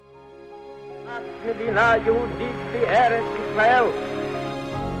A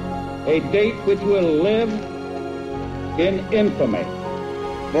date which will live in infamy.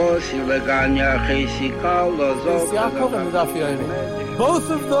 Both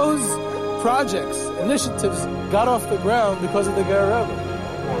of those projects, initiatives, got off the ground because of the Ger Rebbe.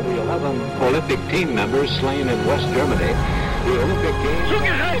 The 11 Olympic team members slain in West Germany. The Olympic Games.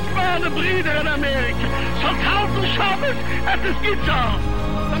 Zugerecht waren Brüder in Amerika. Schon 1000 Shabbos at the Skitzal.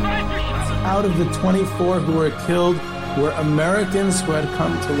 Out of the 24 who were killed were Americans who had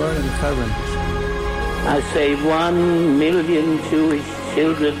come to learn in Hebron. I say 1 million Jewish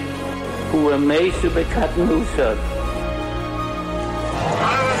children who were made to be cut loose.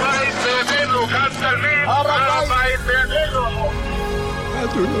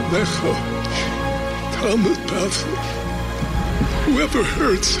 Whoever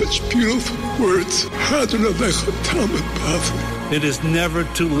heard such beautiful words? It is never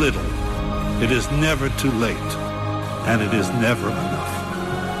too little. It is never too late. And it is never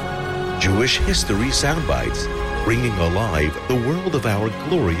enough. Jewish History Soundbites, bringing alive the world of our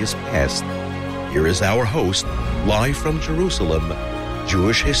glorious past. Here is our host, live from Jerusalem,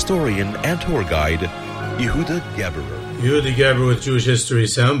 Jewish historian and tour guide, Yehuda Geberer. Yehuda Geberer with Jewish History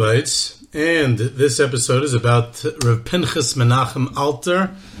Soundbites. And this episode is about Rav Pinchas Menachem Alter,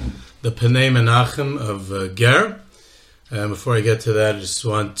 the Pnei Menachem of Ger. Before I get to that, I just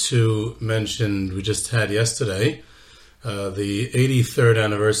want to mention, we just had yesterday the 83rd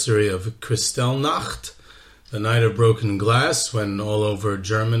anniversary of Kristallnacht, the night of broken glass, when all over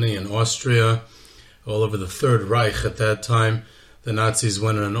Germany and Austria, all over the Third Reich at that time, the Nazis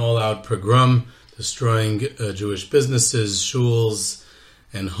went on an all-out pogrom, destroying Jewish businesses, shuls,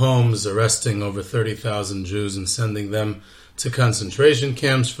 and homes, arresting over 30,000 Jews and sending them to concentration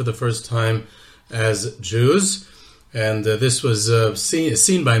camps for the first time as Jews. And this was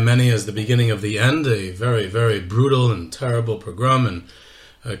seen by many as the beginning of the end, a very, very brutal and terrible pogrom, and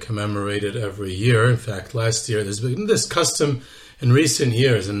commemorated every year. In fact, last year, there's been this custom in recent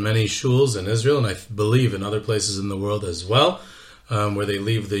years in many shuls in Israel, and I believe in other places in the world as well, where they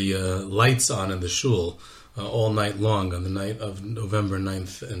leave the lights on in the shul all night long on the night of November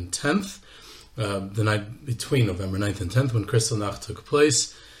 9th and 10th, the night between November 9th and 10th when Kristallnacht took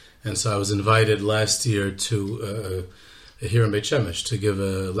place. And so I was invited last year to here in Beit Shemesh to give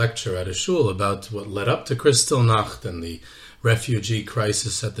a lecture at a shul about what led up to Kristallnacht and the refugee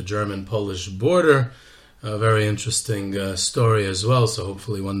crisis at the German-Polish border. A very interesting story as well, so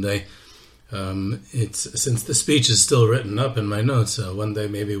hopefully one day, since the speech is still written up in my notes, one day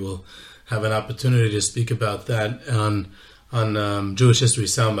maybe we'll have an opportunity to speak about that on Jewish History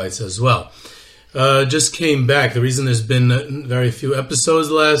Soundbites as well. Just came back. The reason there's been very few episodes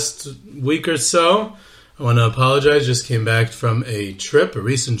last week or so, I want to apologize. Just came back from a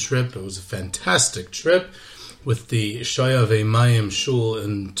recent trip. It was a fantastic trip with the Shoya V'Mayim Shul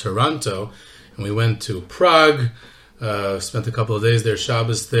in Toronto. And we went to Prague, spent a couple of days there,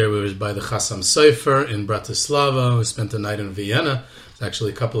 Shabbos there. We were by the Chasam Sofer in Bratislava. We spent a night in Vienna.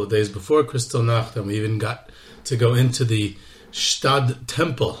 Actually a couple of days before Kristallnacht, and we even got to go into the Stad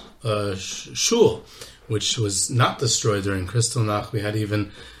Temple shul, which was not destroyed during Kristallnacht. We had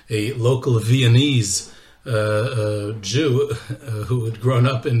even a local Viennese Jew who had grown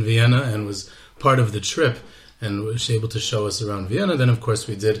up in Vienna and was part of the trip and was able to show us around Vienna. Then, of course,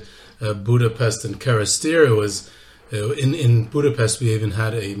 we did Budapest and Keresztér. It was in Budapest. We even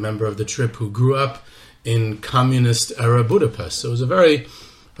had a member of the trip who grew up in communist-era Budapest. So it was a very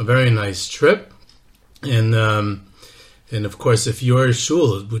nice trip. And of course, if your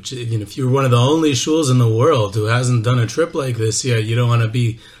shul, if you're one of the only shuls in the world who hasn't done a trip like this yet, you don't want to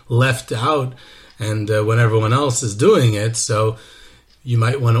be left out and when everyone else is doing it. So you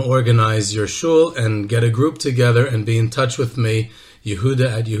might want to organize your shul and get a group together and be in touch with me,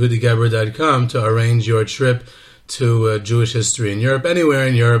 Yehuda at yehudageber.com, to arrange your trip to Jewish history in Europe,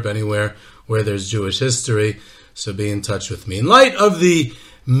 anywhere where there's Jewish history, so be in touch with me. In light of the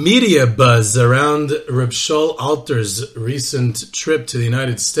media buzz around Reb Shol Alter's recent trip to the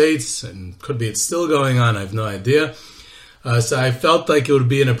United States, and could be it's still going on, I have no idea, so I felt like it would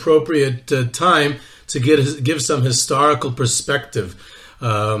be an appropriate time to give some historical perspective.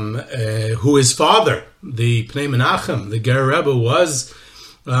 Who his father, the Pnei Menachem, the Ger Rebbe, was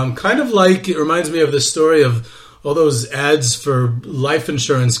kind of like, it reminds me of the story of all those ads for life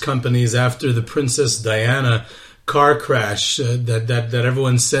insurance companies after the Princess Diana car crash that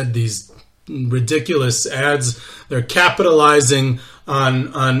everyone said these ridiculous ads, they're capitalizing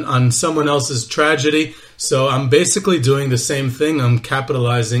on someone else's tragedy. So I'm basically doing the same thing. I'm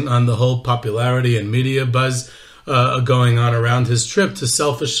capitalizing on the whole popularity and media buzz going on around his trip to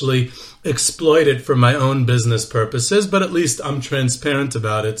selfishly exploit it for my own business purposes, but at least I'm transparent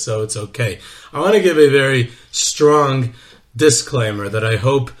about it, so it's okay. I want to give a very strong disclaimer that I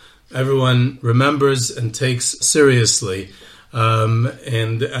hope everyone remembers and takes seriously,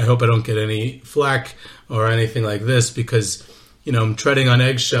 and I hope I don't get any flack or anything like this, because I'm treading on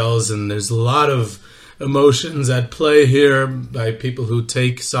eggshells, and there's a lot of emotions at play here by people who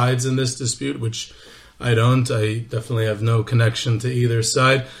take sides in this dispute, which I don't. I definitely have no connection to either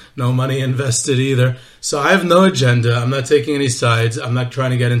side, no money invested either. So I have no agenda. I'm not taking any sides. I'm not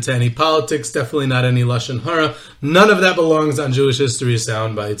trying to get into any politics, definitely not any Lashon Hara. None of that belongs on Jewish History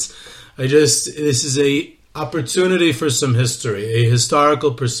Soundbites. This is a opportunity for some history, a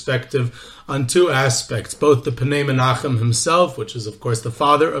historical perspective on two aspects, both the Pnei Menachem himself, which is of course the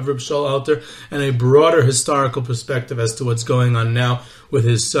father of Reb Shaul Alter, and a broader historical perspective as to what's going on now with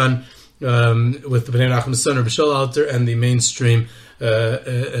his son, with the Pnei Menachem's son, Reb Shaul Alter, and the mainstream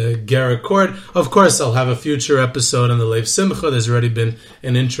Ger Accord. Of course, I'll have a future episode on the Leiv Simcha. There's already been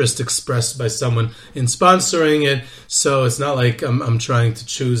an interest expressed by someone in sponsoring it, so it's not like I'm trying to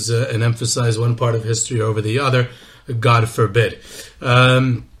choose and emphasize one part of history over the other. God forbid.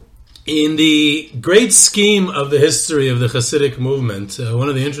 In the great scheme of the history of the Hasidic movement, one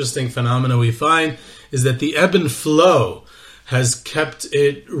of the interesting phenomena we find is that the ebb and flow has kept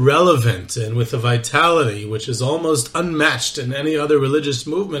it relevant and with a vitality which is almost unmatched in any other religious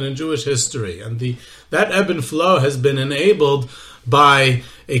movement in Jewish history. And that ebb and flow has been enabled by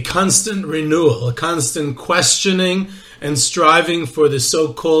a constant renewal, a constant questioning and striving for the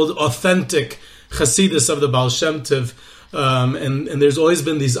so-called authentic Hasidus of the Baal Shem Tov. And there's always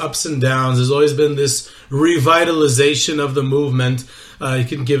been these ups and downs. There's always been this revitalization of the movement. You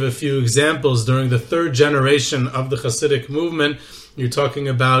can give a few examples. During the third generation of the Hasidic movement, you're talking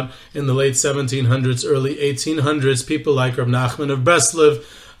about in the late 1700s, early 1800s, people like Reb Nachman of Breslov,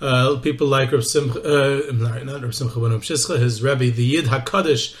 people like Reb Simcha, not Reb Simcha, but Reb Pshischa, his Rebbe, the Yid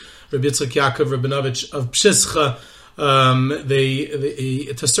HaKadosh, Reb Yitzchak Yaakov Rabinovich of Pshischa. They,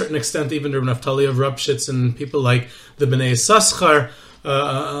 to a certain extent, even Reb Naftali of Rupshitz, and people like the Bnei Saschar, to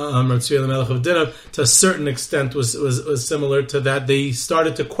a certain extent was similar to that. They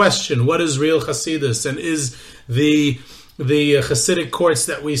started to question what is real Hasidus, and is the Hasidic courts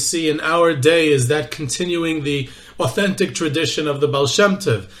that we see in our day, is that continuing the authentic tradition of the Baal Shem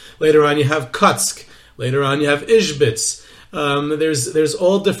Tov? Later on you have Kutsk, later on you have Ishbitz. There's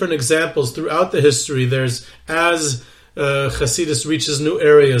all different examples throughout the history. There's as Hasidus reaches new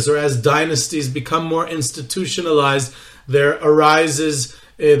areas, or as dynasties become more institutionalized, there arises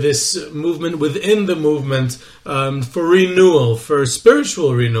this movement within the movement for renewal, for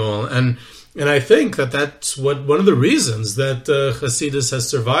spiritual renewal, and I think that's one of the reasons that Hasidus has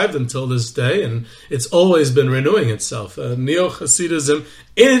survived until this day, and it's always been renewing itself. Neo-Hasidism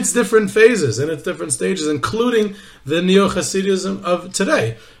in its different phases, in its different stages, including the Neo-Hasidism of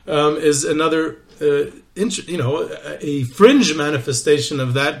today, is another a fringe manifestation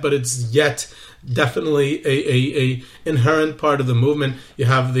of that, but it's yet definitely a inherent part of the movement. You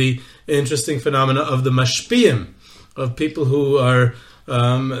have the interesting phenomena of the mashpiyim, of people who are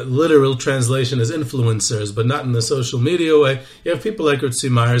literal translation is influencers, but not in the social media way. You have people like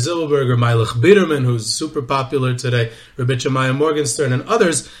Ritzi Meyer Zilberg or Meilich Biederman, who's super popular today, Rebbe Maya Morgenstern and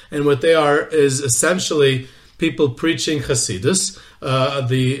others, and what they are is essentially people preaching Hasidus,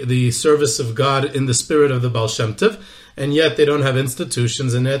 the service of God in the spirit of the Baal Shem Tov, and yet they don't have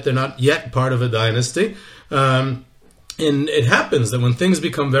institutions, and yet they're not yet part of a dynasty. And it happens that when things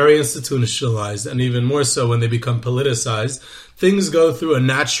become very institutionalized, and even more so when they become politicized, things go through a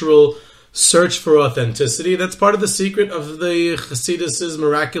natural search for authenticity. That's part of the secret of the Hasidus'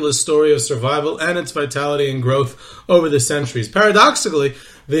 miraculous story of survival and its vitality and growth over the centuries. Paradoxically,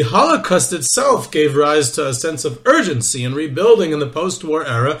 the Holocaust itself gave rise to a sense of urgency and rebuilding in the post-war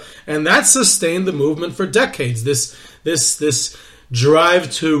era, and that sustained the movement for decades. This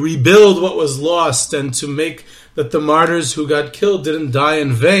drive to rebuild what was lost and to make that the martyrs who got killed didn't die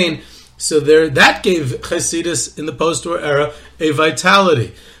in vain. So that gave Hasidus in the post-war era a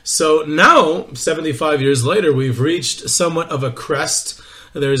vitality. So now, 75 years later, we've reached somewhat of a crest.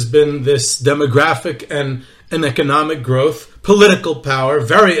 There's been this demographic and economic growth, political power,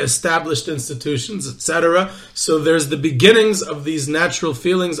 very established institutions, etc. So there's the beginnings of these natural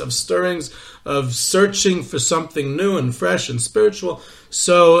feelings of stirrings, of searching for something new and fresh and spiritual.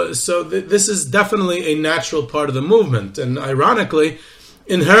 So this is definitely a natural part of the movement. And ironically,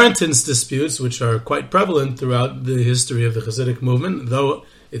 inheritance disputes, which are quite prevalent throughout the history of the Hasidic movement, though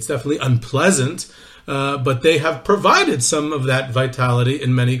it's definitely unpleasant, but they have provided some of that vitality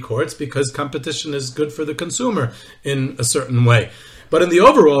in many courts because competition is good for the consumer in a certain way. But in the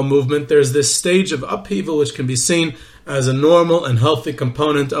overall movement, there's this stage of upheaval which can be seen as a normal and healthy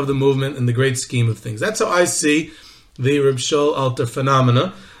component of the movement in the great scheme of things. That's how I see the Reb Shaul Alter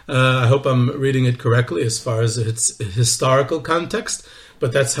phenomena. I hope I'm reading it correctly as far as its historical context,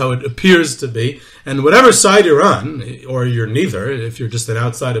 but that's how it appears to be. And whatever side you're on, or you're neither, if you're just an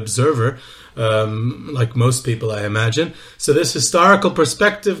outside observer, like most people, I imagine. So this historical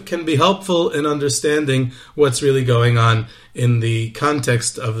perspective can be helpful in understanding what's really going on in the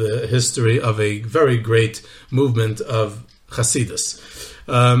context of the history of a very great movement of Hasidus.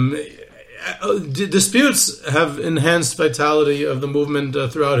 Disputes have enhanced vitality of the movement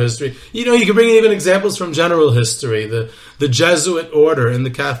throughout history. You can bring even examples from general history. The Jesuit order in the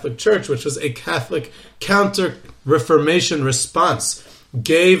Catholic Church, which was a Catholic counter-Reformation response,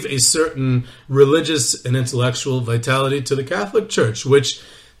 gave a certain religious and intellectual vitality to the Catholic Church, which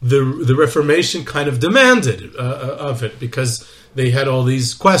the Reformation kind of demanded of it, because they had all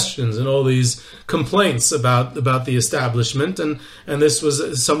these questions and all these complaints about the establishment, and this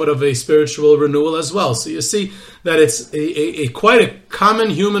was somewhat of a spiritual renewal as well. So you see that it's a quite a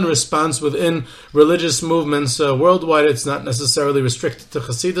common human response within religious movements worldwide. It's not necessarily restricted to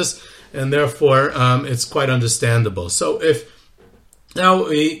Hasidus, and therefore it's quite understandable. So if now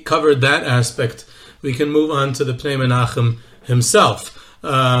we covered that aspect, we can move on to the Pnei Menachem himself.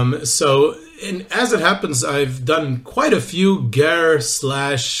 As it happens, I've done quite a few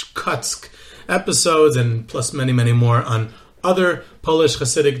Ger/Kutsk episodes, and plus many, many more on other Polish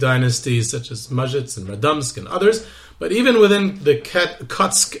Hasidic dynasties, such as Mazhitz and Radomsk and others. But even within the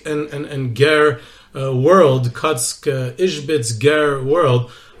Kutsk and Ger world, Kutsk, Ishbitz, Ger world,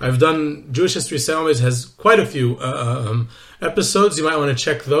 I've done Jewish History Soundwaves has quite a few episodes. You might want to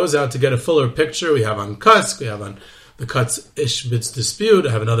check those out to get a fuller picture. We have on Kutsk, we have on the Kutsk-Ishbitz dispute.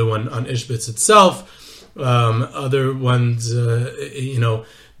 I have another one on Ishbitz itself. Other ones,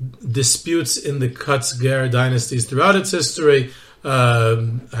 disputes in the Kutsk-Ger dynasties throughout its history.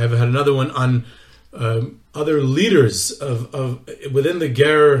 I've had another one on other leaders of within the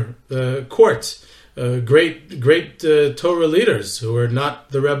Ger court, great Torah leaders who were not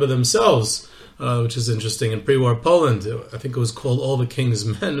the Rebbe themselves, which is interesting. In pre-war Poland, I think it was called All the King's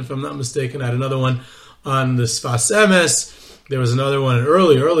Men, if I'm not mistaken. I had another one on the Sfas Emes. There was another one, an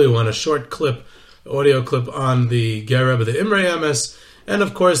early one, a short clip, audio clip on the Ger Rebbe, the Imre Emes. And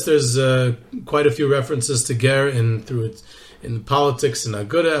of course, there's quite a few references to Ger in the politics and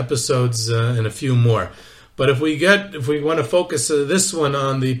Aguda episodes, and a few more. But if we want to focus this one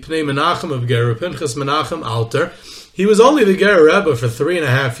on the Pnei Menachem of Ger, Pinchas Menachem Alter, he was only the Ger Rebbe for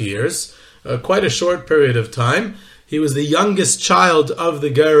 3.5 years, quite a short period of time. He was the youngest child of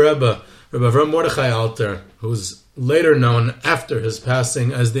the Ger Rebbe, Rebbe Avram Mordechai Alter, who was later known after his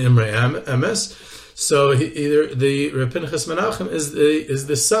passing as the Imre Emes. So the Rebbe Pinchas Menachem is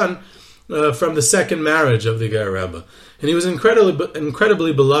the son from the second marriage of the Ger Rebbe, and he was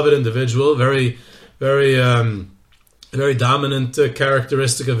incredibly beloved individual. Very dominant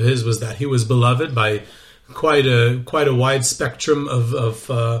characteristic of his was that he was beloved by quite a wide spectrum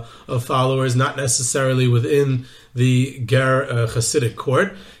of followers, not necessarily within the Ger Hasidic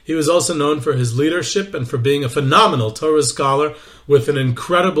court. He was also known for his leadership and for being a phenomenal Torah scholar with an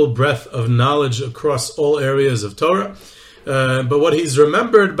incredible breadth of knowledge across all areas of Torah. But what he's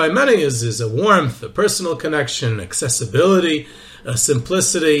remembered by many is a warmth, a personal connection, accessibility, a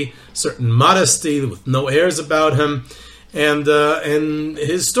simplicity, certain modesty with no airs about him. And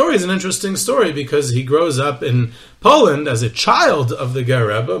his story is an interesting story because he grows up in Poland as a child of the Ger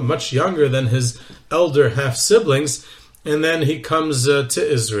Rebbe, much younger than his elder half-siblings, and then he comes to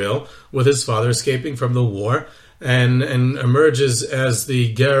Israel with his father escaping from the war and emerges as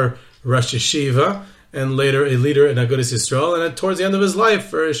the Ger Rosh Yeshiva, and later a leader in Agudas Yisrael, and towards the end of his life,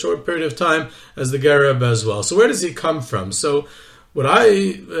 for a short period of time, as the Ger Rebbe as well. So where does he come from? So what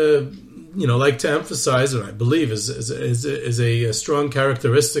I like to emphasize, and I believe is a strong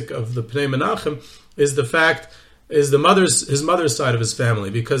characteristic of the Pnei Menachem, is the fact is his mother's side of his family,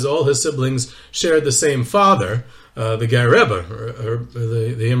 because all his siblings shared the same father, the Ger Rebbe, or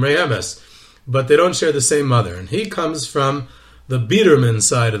the Imre Emes, but they don't share the same mother, and he comes from the Biederman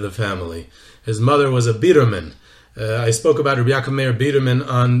side of the family. His mother was a Biederman. I spoke about Rabbi Yaakov Meir Biederman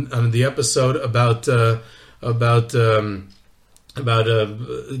on the episode about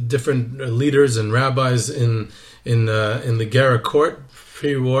different leaders and rabbis in the Gera court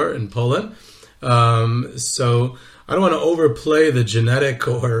pre-war in Poland. So I don't want to overplay the genetic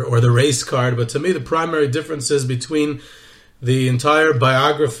or the race card, but to me the primary differences between the entire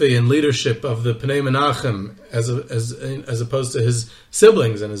biography and leadership of the Pnei Menachem, as opposed to his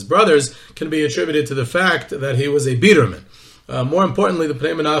siblings and his brothers, can be attributed to the fact that he was a Biderman. More importantly, the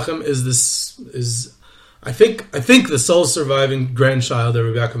Pnei Menachem is I think the sole surviving grandchild of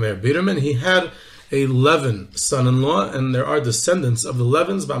Rebbe Meir Biderman. He had 11 son-in-law, and there are descendants of the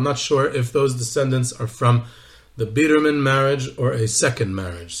Levins, but I'm not sure if those descendants are from the Biderman marriage or a second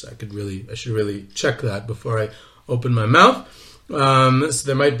marriage. So I should really check that before I open my mouth. So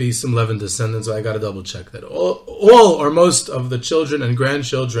there might be some Levin descendants, so I got to double check that. All or most of the children and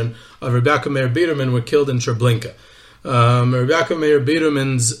grandchildren of Rebbe Meir Biderman were killed in Treblinka. Rebbe Meir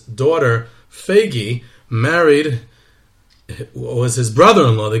Biderman's daughter, Fegi, was his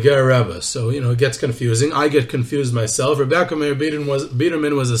brother-in-law, the Ger Rebbe. So, it gets confusing. I get confused myself. Rebbe Meir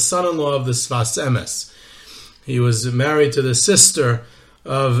Biderman was a son-in-law of the Sfas Emes. He was married to the sister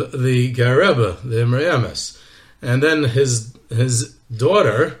of the Ger Rebbe, the Imrei Emes. And then his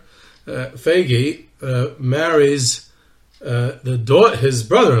daughter, Fegi, marries his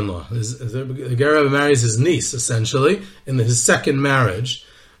brother-in-law. The Ger Rebbe marries his niece, essentially, in his second marriage.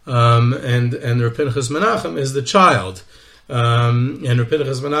 And Reb Pinchas Menachem is the child. And Reb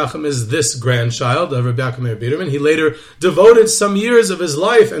Pinchas Menachem is this grandchild of Rebbe Meir Biderman. He later devoted some years of his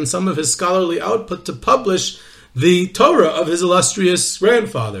life and some of his scholarly output to publish the Torah of his illustrious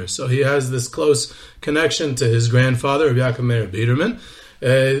grandfather. So he has this close connection to his grandfather, Rebbe Meir Biderman.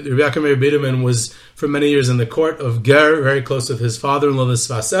 Rebbe Meir Biderman was for many years in the court of Ger, very close with his father-in-law, the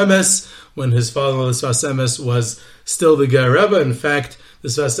Sfas Emes, when his father-in-law, the Sfas Emes, was still the Ger Rebbe. In fact, the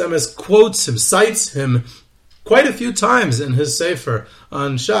Sfas Emes cites him quite a few times in his Sefer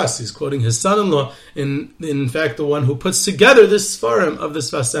on Shas. He's quoting his son-in-law. In fact, the one who puts together this Sfarim of the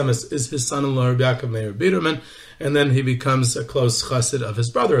Sfas Emes is his son-in-law, Rebbe Meir Biderman, and then he becomes a close chassid of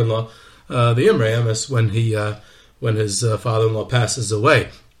his brother-in-law, the Imrei Emes, when his father-in-law passes away.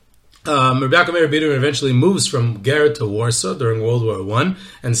 Rebbe Meir Biderman eventually moves from Ger to Warsaw during World War I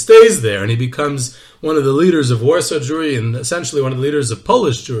and stays there, and he becomes one of the leaders of Warsaw Jewry and essentially one of the leaders of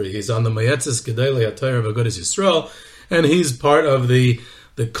Polish Jewry. He's on the Mayetzes Gedolei HaTorah of Agudas Yisrael, and he's part of the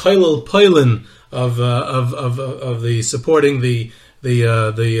Koilel Poilin of the supporting the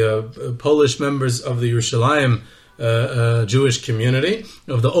Polish members of the Yerushalayim Jewish community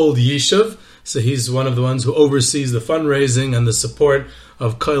of the old Yeshiva. So he's one of the ones who oversees the fundraising and the support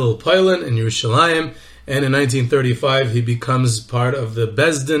of Koilel Poilin in Yerushalayim. And in 1935, he becomes part of the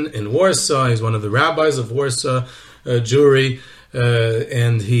Bezdin in Warsaw. He's one of the rabbis of Warsaw Jewry,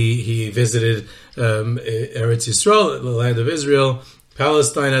 and he visited Eretz Yisrael, the land of Israel,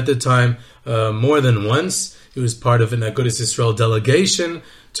 Palestine at the time, more than once. He was part of an Agudas Yisrael delegation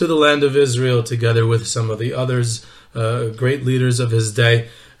to the land of Israel, together with some of the others, great leaders of his day.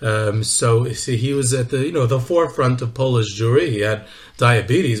 So he was at the forefront of Polish Jewry. He had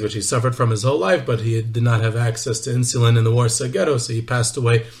diabetes, which he suffered from his whole life, but he did not have access to insulin in the Warsaw Ghetto, so he passed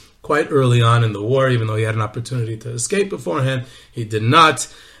away quite early on in the war, even though he had an opportunity to escape beforehand. He did not,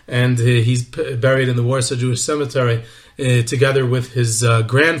 and he's buried in the Warsaw Jewish Cemetery together with his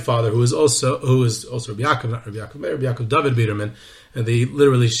grandfather, who is also Rabbi Yaakov David Biderman, and they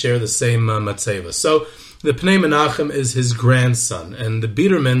literally share the same matzeva. So the Pnei Menachem is his grandson, and the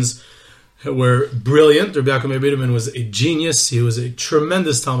Bidermans were brilliant. Rebbe Meir Biderman was a genius. He was a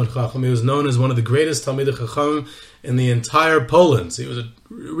tremendous Talmid Chacham. He was known as one of the greatest Talmidei Chacham in the entire Poland. So he was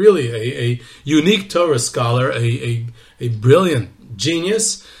really a unique Torah scholar, a brilliant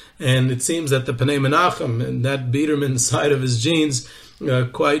genius. And it seems that the Pnei Menachem and that Biderman side of his genes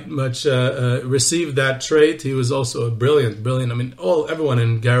quite much received that trait. He was also a brilliant. I mean, everyone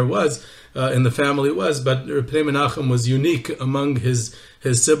in Ger was. In the family was, but Pnei Menachem was unique among his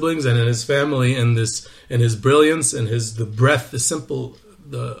siblings and in his family, in his brilliance and the breadth,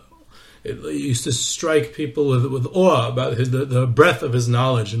 it used to strike people with awe about the breadth of his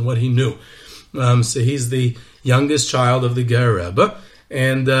knowledge and what he knew. So he's the youngest child of the Ger Rebbe,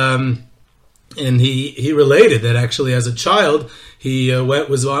 and he related that actually as a child he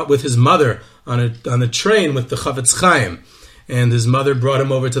was with his mother on a train with the Chavetz Chaim. And his mother brought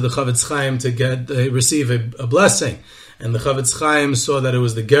him over to the Chavetz Chaim to receive a blessing. And the Chavetz Chaim saw that it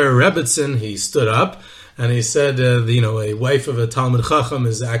was the Ger Rebbetzin. He stood up and he said, a wife of a Talmid Chacham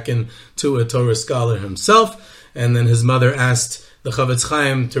is akin to a Torah scholar himself. And then his mother asked the Chavetz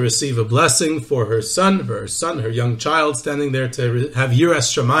Chaim to receive a blessing for her son, her young child, standing there to have Yiras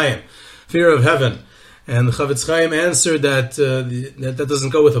Shamayim, fear of heaven. And the Chavetz Chaim answered that that doesn't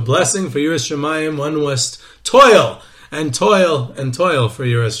go with a blessing. For Yiras Shamayim, one must toil and toil and toil for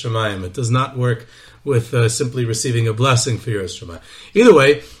Yiras Shamayim. It does not work with simply receiving a blessing for Yiras Shamayim. Either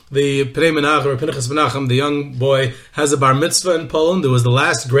way, the Pnei Menachem, or Pinchas Menachem, the young boy, has a bar mitzvah in Poland. It was the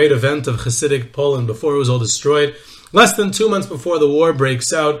last great event of Hasidic Poland before it was all destroyed. Less than 2 months before the war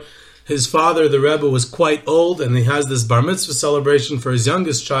breaks out, his father, the Rebbe, was quite old, and he has this bar mitzvah celebration for his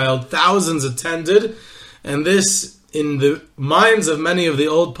youngest child. Thousands attended, and this, in the minds of many of the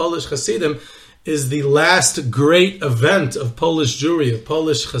old Polish Hasidim, is the last great event of Polish Jewry, of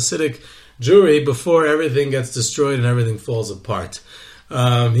Polish Hasidic Jewry, before everything gets destroyed and everything falls apart.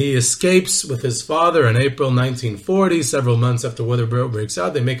 He escapes with his father in April 1940, several months after war breaks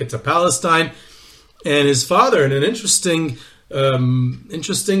out. They make it to Palestine, and his father, in an interesting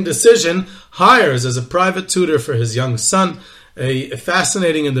decision, hires as a private tutor for his young son a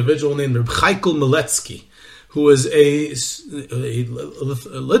fascinating individual named Rebbe Miletsky, who was a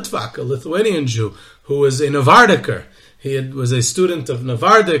Litvak, a Lithuanian Jew, who was a Navardiker. He was a student of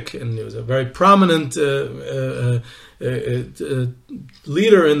Navardik, and he was a very prominent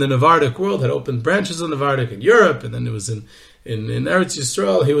leader in the Navardic world, had opened branches of Navardik in Europe, and then it was in Eretz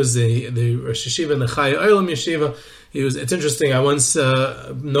Yisrael. He was the Rosh Yeshiva in the Chai Olam Yeshiva. It's interesting. I once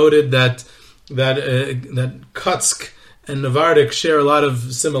noted that Kutsk and Navardik share a lot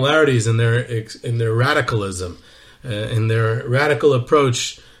of similarities in their radicalism, in their radical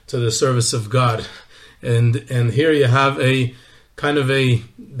approach to the service of God. And here you have they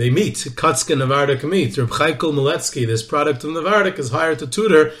meet. Kutsk and Navardik meet. Reb Chaikel Miletsky, this product of Navardik, is hired to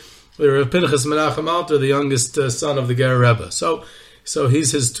tutor Reb Pinchas Menachem Alter, the youngest son of the Ger Rebbe. So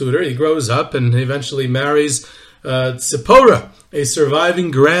he's his tutor. He grows up and he eventually marries Tzipora, a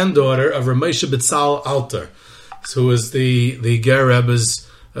surviving granddaughter of Rav Moshe Betzal Alter, who was the Ger Rebbe's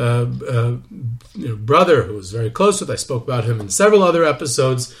brother, who was very close with. I spoke about him in several other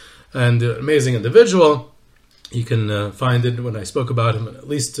episodes, and an amazing individual. You can find it when I spoke about him on at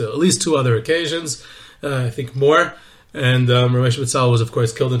least 2 other occasions, I think more. And Rav Moshe Betzal was, of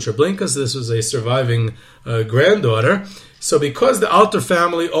course, killed in Treblinka, so this was a surviving granddaughter. So because the Alter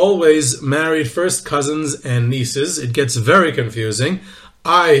family always married first cousins and nieces, it gets very confusing.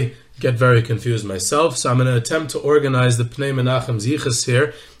 I get very confused myself, so I'm going to attempt to organize the Pnei Menachem's Yichus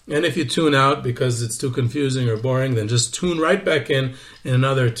here. And if you tune out because it's too confusing or boring, then just tune right back in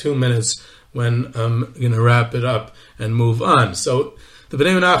another 2 minutes when I'm going to wrap it up and move on. So the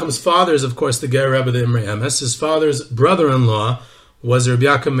Pnei Menachem's father is, of course, the Ger Rebbe, the Imrei Emes. His father's brother-in-law was Rabbi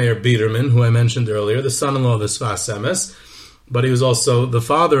Yaakov Meir Biederman, who I mentioned earlier, the son-in-law of the Sfas Emes. But he was also the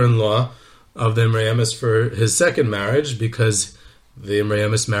father-in-law of the Imrei Emes for his second marriage, because the Imrei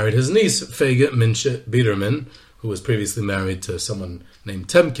Emes married his niece, Fege Minshe Biederman, who was previously married to someone named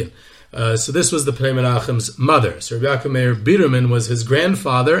Temkin. So this was the Pnei Menachem's mother. So Rabbi Yaakov Meir Biederman was his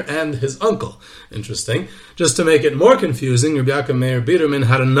grandfather and his uncle. Interesting. Just to make it more confusing, Rabbi Yaakov Meir Biederman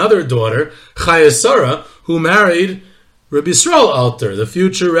had another daughter, Chaya Sarah, who married Rabbi Yisrael Alter, the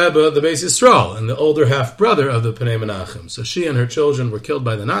future Rebbe of the Beis Yisrael, and the older half-brother of the Pnei Menachem. So she and her children were killed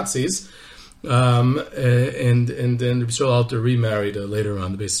by the Nazis, and then Rabbi Yisrael Alter remarried later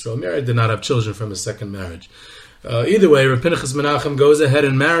on. The Beis Yisrael married, did not have children from his second marriage. Either way, Reb Pinchas Menachem goes ahead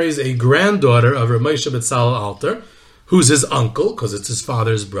and marries a granddaughter of Rav Moshe Betzal Alter, who's his uncle, because it's his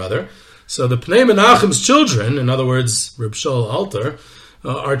father's brother. So the Pnei Menachem's children, in other words, Reb Shaul Alter,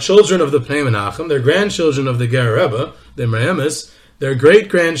 are children of the Pnei Menachem. They're grandchildren of the Ger Rebbe, the Imrei Emes. They're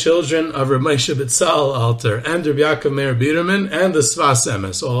great-grandchildren of Rav Moshe Betzal Alter and Rabbi Yaakov Meir Biederman and the Sfas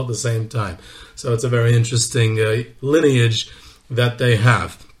Emes, all at the same time. So it's a very interesting lineage that they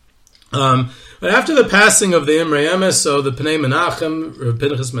have. But after the passing of the Imrei Emes, so the Pnei Menachem, Reb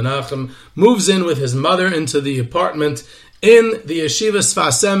Pinchas Menachem, moves in with his mother into the apartment in the Yeshiva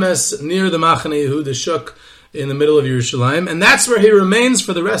Sfas Emes near the Machane Yehuda Shuk in the middle of Yerushalayim, and that's where he remains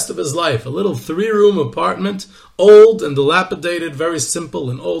for the rest of his life. A little 3-room apartment, old and dilapidated, very simple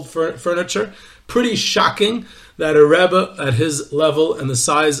and old furniture. Pretty shocking that a Rebbe at his level and the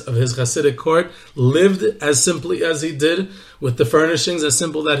size of his Hasidic court lived as simply as he did, with the furnishings as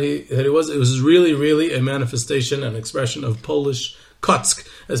simple that he was. It was really, really a manifestation and expression of Polish Kutsk,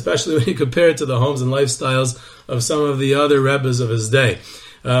 especially when you compare it to the homes and lifestyles of some of the other Rebbes of his day.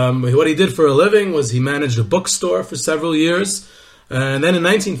 What he did for a living was he managed a bookstore for several years, and then in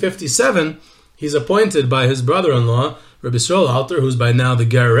 1957 he's appointed by his brother-in-law, Rabbi Yisrael Alter, who's by now the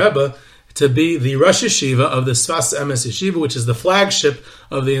Ger Rebbe, to be the Rosh Yeshiva of the Sfas Emes Yeshiva, which is the flagship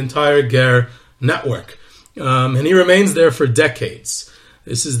of the entire Ger network. And he remains there for decades.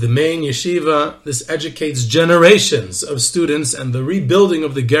 This is the main yeshiva. This educates generations of students, and the rebuilding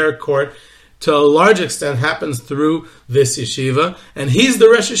of the Ger court to a large extent happens through this yeshiva, and he's the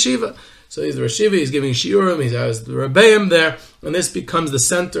Rosh Yeshiva. So he's the Yeshiva, he's giving shiurim, he has the Rebbeim there, and this becomes the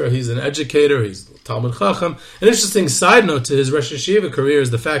center. He's an educator, he's Talmud Chacham. An interesting side note to his Rosh Yeshiva career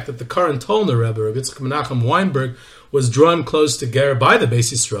is the fact that the current Tolner Rebbe, Rebbe Menachem Weinberg, was drawn close to Ger by the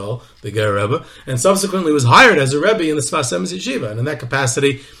Beis Yisrael, the Ger Rebbe, and subsequently was hired as a Rebbe in the Sfas Emes Yeshiva. And in that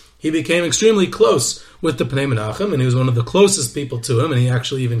capacity, he became extremely close with the Pnei Menachem, and he was one of the closest people to him, and he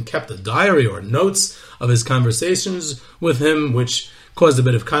actually even kept a diary or notes of his conversations with him, which caused a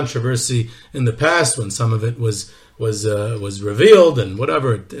bit of controversy in the past when some of it was revealed and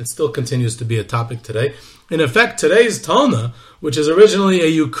whatever. It still continues to be a topic today. In effect, today's Talna, which is originally a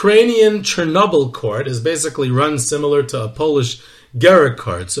Ukrainian Chernobyl court, is basically run similar to a Polish Ger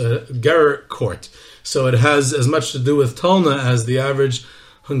court. So it has as much to do with Talna as the average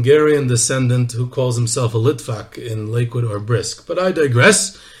Hungarian descendant who calls himself a Litvak in Lakewood or Brisk. But I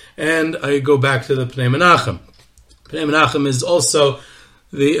digress, and I go back to the Pnei Menachem. Pnei Menachem is also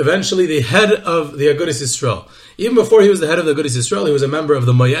eventually the head of the Agudas Yisrael. Even before he was the head of the Agudas Yisrael, he was a member of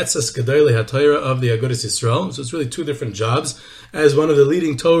the Moyetzes Gedolei HaTorah of the Agudas Yisrael. So it's really two different jobs. As one of the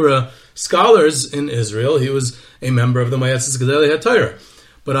leading Torah scholars in Israel, he was a member of the Moyetzes Gedolei HaTorah.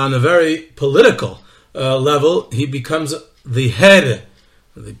 But on a very political level, he becomes the head,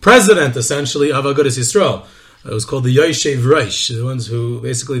 the president, essentially, of Agudas Yisrael. It was called the Yeshiva Rosh, the ones who,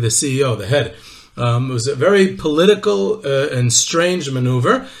 basically the CEO, the head. It was a very political and strange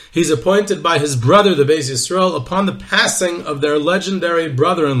maneuver. He's appointed by his brother, the Beis Yisrael, upon the passing of their legendary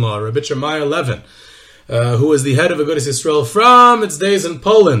brother-in-law, Rebbe Chermaya Levin, who was the head of Agudas Yisrael from its days in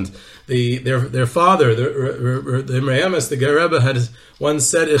Poland. Their father, the Imreyemes, the Ger Rebbe, had once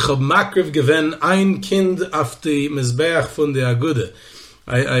said, "Ich hab makriv gewen ein Kind auf die Mizbeach von der Aguda."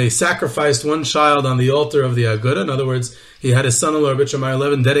 I sacrificed one child on the altar of the Aguda. In other words, he had his son-in-law, Rebbe Chermaya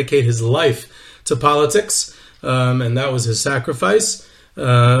Levin, dedicate his life to politics, and that was his sacrifice.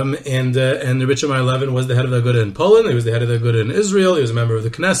 And Rebbe Chermaya Levin was the head of the Aguda in Poland. He was the head of the Aguda in Israel. He was a member of the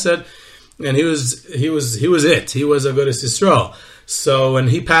Knesset, and he was it. He was Agudas Yisrael. So when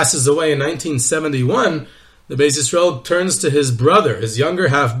he passes away in 1971, the Beis Yisrael turns to his brother, his younger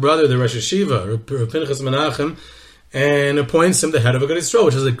half brother, the Rosh Yeshiva, Reb Pinchas Menachem, and appoints him the head of Agudas Yisrael,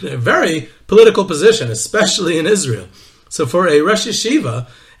 which is a very political position, especially in Israel. So for a Rosh Yeshiva,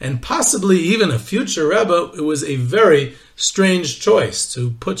 and possibly even a future Rebbe, it was a very strange choice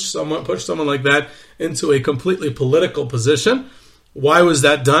to push someone like that into a completely political position. Why was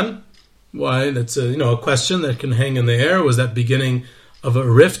that done? Why? That's a question that can hang in the air. Was that beginning of a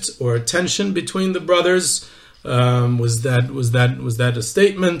rift or a tension between the brothers? Was that a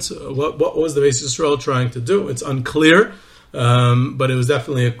statement? What was the Beis Yisrael trying to do? It's unclear, but it was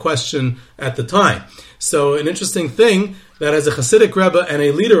definitely a question at the time. So an interesting thing, that as a Hasidic Rebbe and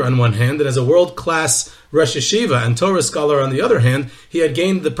a leader on one hand, and as a world-class Rosh Yeshiva and Torah scholar on the other hand, he had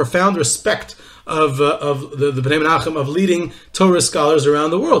gained the profound respect of the Pnei Menachem, of leading Torah scholars around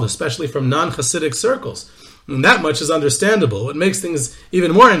the world, especially from non-Hasidic circles. And that much is understandable. What makes things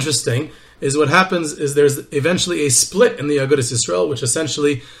even more interesting is what happens is there's eventually a split in the Agudas Yisrael, which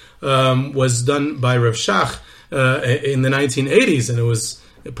essentially was done by Rav Shach in the 1980s, and it was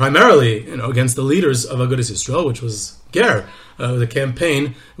primarily against the leaders of Agudas Yisrael, which was Ger, the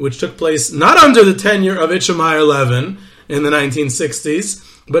campaign which took place not under the tenure of Chermaya Levin in the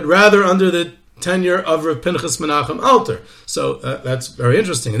 1960s, but rather under the tenure of Reb Pinchas Menachem Alter. So that's very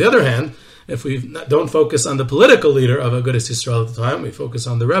interesting. On the other hand, if we don't focus on the political leader of Agudas Yisrael at the time, we focus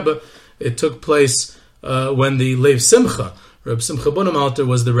on the Rebbe. It took place when the Lev Simcha, Reb Simcha Bunim Alter,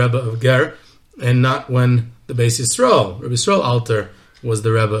 was the Rebbe of Ger, and not when the Beis Yisrael, Reb Yisrael Alter, was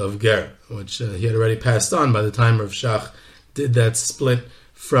the Rebbe of Ger, which he had already passed on by the time Rav Shach did that split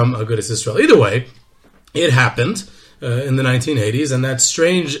from Agudas Yisrael. Either way, it happened in the 1980s, and that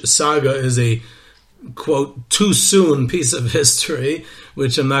strange saga is a, quote, too soon piece of history,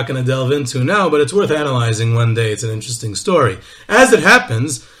 which I'm not going to delve into now, but it's worth analyzing one day. It's an interesting story. As it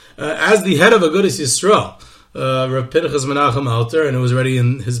happens, as the head of Agudas Yisrael, Reb Pinchas Menachem Alter, and it was already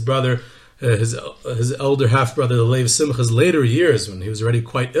in his brother, his elder half-brother, the Lev Simcha's later years, when he was already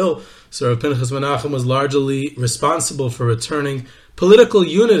quite ill. So Reb Pinchas Menachem was largely responsible for returning political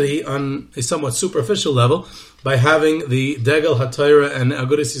unity on a somewhat superficial level by having the Degel HaTorah and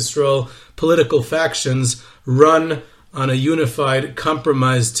Agudas Yisrael political factions run on a unified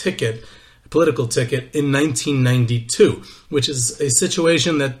compromise political ticket in 1992, which is a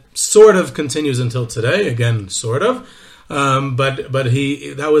situation that sort of continues until today. Again, sort of. But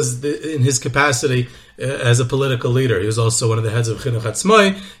that was in his capacity as a political leader. He was also one of the heads of Chinuch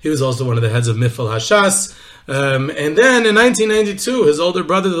Atzmai. He was also one of the heads of Mifal Hashas. And then in 1992, his older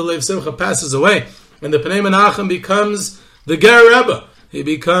brother, the Lev Simcha, passes away, and the Pnei Menachem becomes the Ger Rebbe. he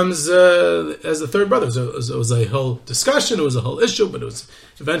becomes as the third brother. It was a whole discussion, it was a whole issue, but it was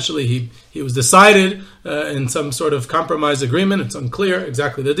eventually he was decided in some sort of compromise agreement. It's unclear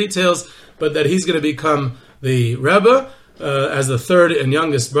exactly the details, but that he's going to become the Rebbe as the third and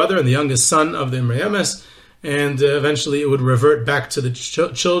youngest brother and the youngest son of the Imrei Emes, and eventually it would revert back to the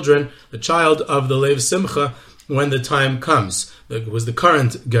the child of the Lev Simcha when the time comes. It was the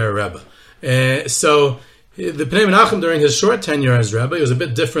current Ger Rebbe. So the Pnei Menachem, during his short tenure as Rebbe, he was a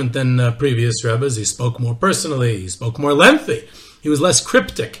bit different than previous Rebbes. He spoke more personally, he spoke more lengthy, he was less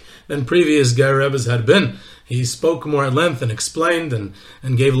cryptic than previous Ger Rebbes had been. He spoke more at length and explained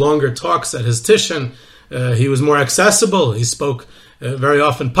and gave longer talks at his Tishan. He was more accessible. He spoke very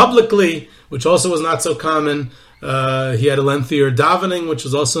often publicly, which also was not so common. He had a lengthier davening, which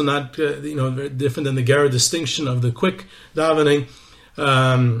was also not very different than the Ger distinction of the quick davening.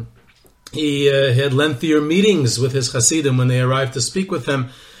 He had lengthier meetings with his Hasidim when they arrived to speak with him.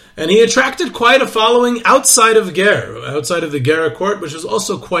 And he attracted quite a following outside of Ger, outside of the Ger court, which was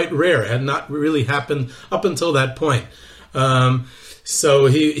also quite rare. It had not really happened up until that point. So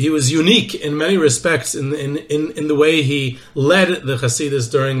he was unique in many respects in the way he led the Hasidus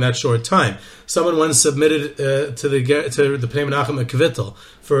during that short time. Someone once submitted to the Pnei Menachem a kvittel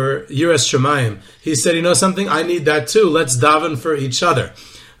for Yiras Shemayim. He said, "You know something? I need that too. Let's daven for each other."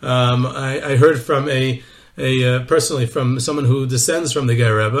 I heard from personally from someone who descends from the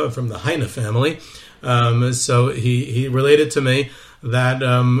Ger Rebbe, from the Heine family. So he related to me that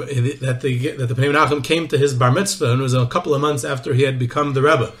the Pnei Menachem came to his bar mitzvah, and it was a couple of months after he had become the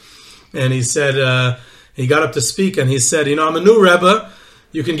Rebbe. And he said he got up to speak, and he said, "I'm a new Rebbe.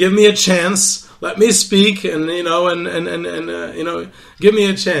 You can give me a chance. Let me speak, and give me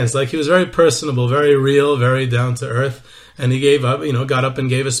a chance." Like, he was very personable, very real, very down to earth. And he got up and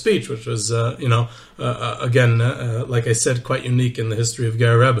gave a speech, which was, again, like I said, quite unique in the history of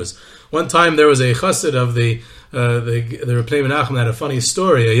Ger Rebbes. One time there was a chassid of the Pnei Menachem that had a funny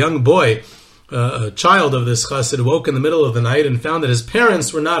story. A young boy, a child of this chassid, woke in the middle of the night and found that his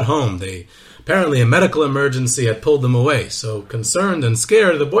parents were not home. Apparently a medical emergency had pulled them away. So, concerned and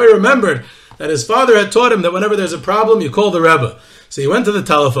scared, the boy remembered that his father had taught him that whenever there's a problem, you call the Rebbe. So he went to the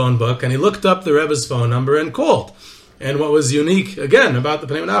telephone book and he looked up the Rebbe's phone number and called. And what was unique, again, about the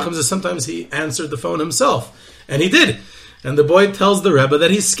Pnei Menachem is sometimes he answered the phone himself. And he did. And the boy tells the Rebbe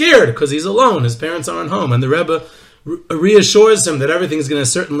that he's scared because he's alone. His parents aren't home. And the Rebbe reassures him that everything's going to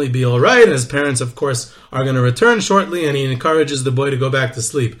certainly be all right. And his parents, of course, are going to return shortly. And he encourages the boy to go back to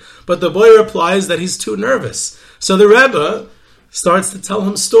sleep. But the boy replies that he's too nervous. So the Rebbe starts to tell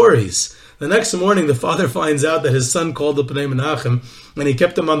him stories. The next morning, the father finds out that his son called the Pnei Menachem, and he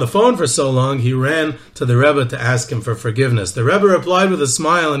kept him on the phone for so long, he ran to the Rebbe to ask him for forgiveness. The Rebbe replied with a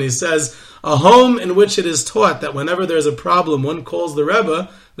smile, and he says, "A home in which it is taught that whenever there's a problem, one calls the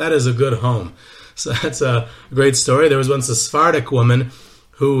Rebbe, that is a good home." So that's a great story. There was once a Sephardic woman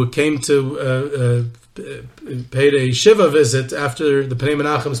who came to paid a Yeshiva visit after the Pnei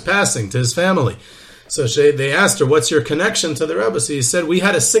Menachem's passing to his family. So they asked her, "What's your connection to the Rebbe?" So he said, "We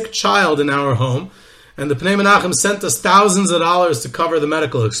had a sick child in our home, and the Pnei Menachem sent us thousands of dollars to cover the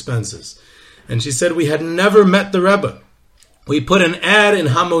medical expenses." And she said, "We had never met the Rebbe. We put an ad in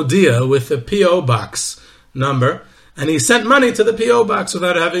Hamodia with a P.O. box number, and he sent money to the P.O. box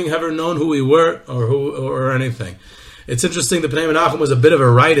without having ever known who we were or anything." It's interesting, the Pnei Menachem was a bit of a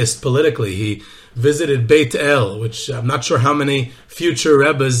rightist politically. He visited Beit El, which I'm not sure how many future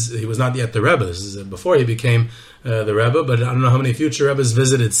Rebbes, he was not yet the Rebbe, this is before he became the Rebbe, but I don't know how many future Rebbes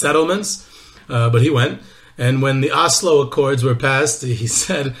visited settlements, but he went. And when the Oslo Accords were passed, he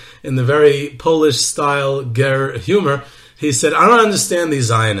said, in the very Polish-style Ger humor, he said, "I don't understand these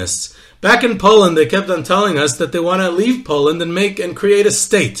Zionists. Back in Poland, they kept on telling us that they want to leave Poland and create a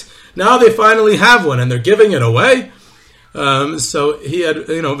state. Now they finally have one, and they're giving it away." So he had,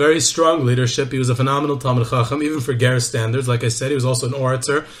 very strong leadership. He was a phenomenal Talmid Chacham, even for Ger standards. Like I said, he was also an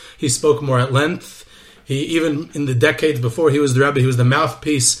orator. He spoke more at length. Even in the decades before he was the Rebbe, he was the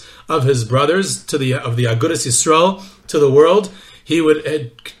mouthpiece of his brothers of the Agudas Yisrael to the world. He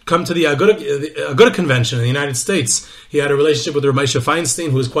would come to the Agudah Convention in the United States. He had a relationship with Rebbe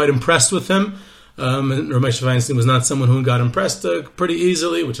Feinstein, who was quite impressed with him. And Rebbe Feinstein was not someone who got impressed pretty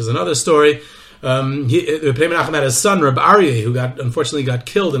easily, which is another story. Pnei Menachem had his son, Rebbe Aryeh, who unfortunately got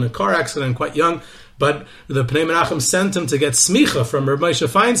killed in a car accident quite young, but the Pnei Menachem sent him to get smicha from Rebbe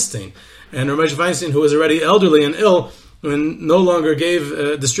Feinstein. And Rebbe Feinstein, who was already elderly and ill, and no longer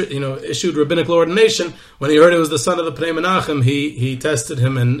issued rabbinical ordination, when he heard it was the son of the Pnei Menachem, he tested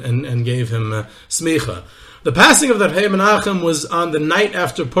him and gave him smicha. The passing of the Pnei Menachem was on the night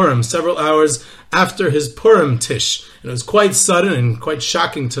after Purim, several hours after his Purim Tish. And it was quite sudden and quite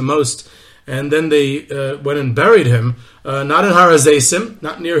shocking to most. And then they went and buried him, not in Har HaZeisim,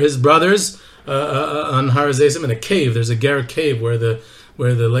 not near his brothers, on Har HaZeisim, in a cave. There's a Ger cave where the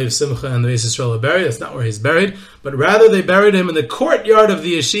Lev Simcha and the Beis Yisrael are buried. That's not where he's buried. But rather they buried him in the courtyard of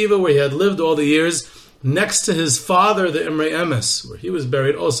the yeshiva where he had lived all the years, next to his father, the Imrei Emes, where he was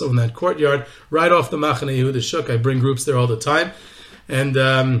buried also in that courtyard, right off the Machane Yehuda Shuk. I bring groups there all the time. And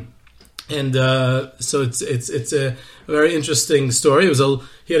so it's a very interesting story.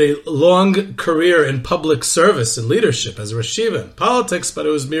 He had a long career in public service and leadership as a Rosh Yeshiva in politics, but it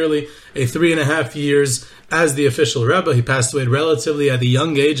was merely a 3.5 years as the official Rebbe. He passed away relatively at the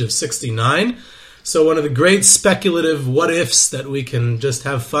young age of 69. So one of the great speculative what-ifs that we can just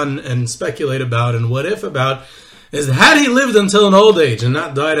have fun and speculate about and what-if about is, had he lived until an old age and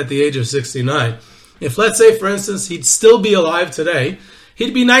not died at the age of 69, if, let's say, for instance, he'd still be alive today,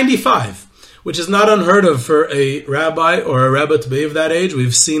 he'd be 95, which is not unheard of for a rabbi or a rebbe to be of that age.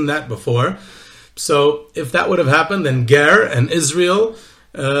 We've seen that before. So if that would have happened, then Ger and Israel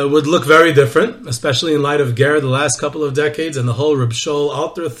would look very different, especially in light of Ger the last couple of decades and the whole Reb Shol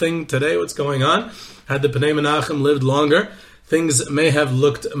altar thing today, what's going on. Had the Pnei Menachem lived longer, things may have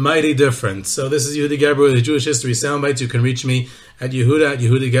looked mighty different. So this is Yehuda Geber with the Jewish History Soundbites. You can reach me at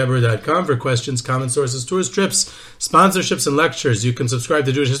yehuda@yehudageber.com for questions, common sources, tours, trips, sponsorships, and lectures. You can subscribe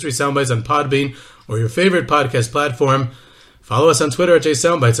to Jewish History Soundbites on Podbean or your favorite podcast platform. Follow us on Twitter at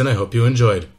JSoundbites, and I hope you enjoyed.